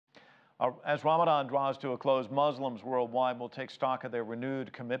As Ramadan draws to a close, Muslims worldwide will take stock of their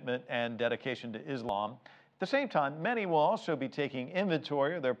renewed commitment and dedication to Islam. At the same time, many will also be taking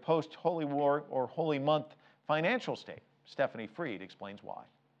inventory of their post-Holy War or Holy Month financial state. Stephane Freid explains why.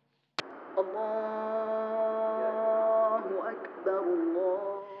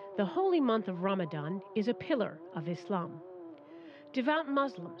 The holy month of Ramadan is a pillar of Islam. Devout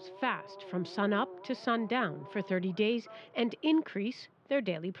Muslims fast from sunup to sundown for 30 days and increase their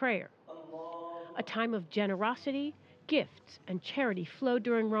daily prayer. A time of generosity, gifts, and charity flow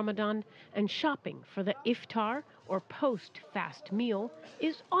during Ramadan, and shopping for the iftar or post-fast meal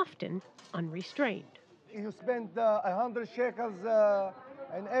is often unrestrained. You spend 100 shekels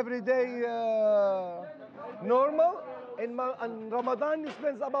and every day normal. In Ramadan, you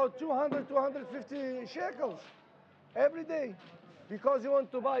spend about 200, 250 shekels every day because you want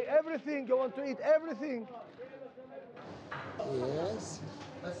to buy everything, you want to eat everything. Yes,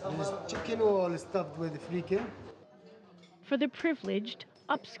 there's chicken all stuffed with fleeking. For the privileged,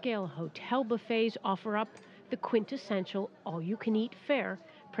 upscale hotel buffets offer up the quintessential all-you-can-eat fare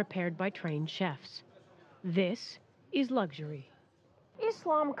prepared by trained chefs. This is luxury.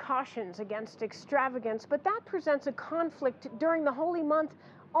 Islam cautions against extravagance, but that presents a conflict during the holy month,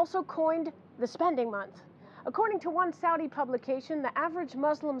 also coined the spending month. According to one Saudi publication, the average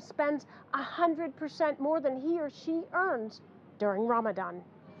Muslim spends 100% more than he or she earns during Ramadan.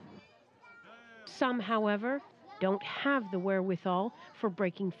 Some, however, don't have the wherewithal for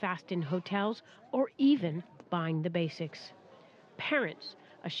breaking fast in hotels or even buying the basics. Parents,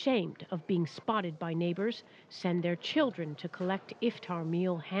 ashamed of being spotted by neighbors, send their children to collect iftar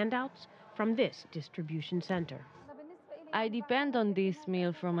meal handouts from this distribution center. I depend on this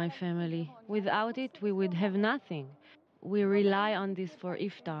meal for my family. Without it, we would have nothing. We rely on this for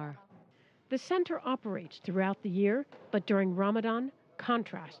iftar. The center operates throughout the year, but during Ramadan,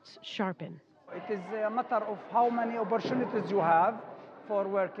 contrasts sharpen. It is a matter of how many opportunities you have for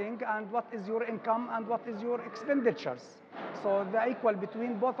working and what is your income and what is your expenditures. So the equal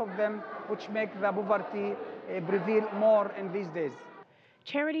between both of them, which make the poverty prevail more in these days.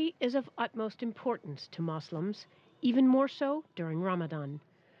 Charity is of utmost importance to Muslims, even more so during Ramadan.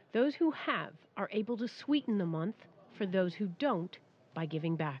 Those who have are able to sweeten the month for those who don't by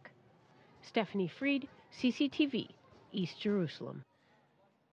giving back. Stephane Freid, CCTV, East Jerusalem.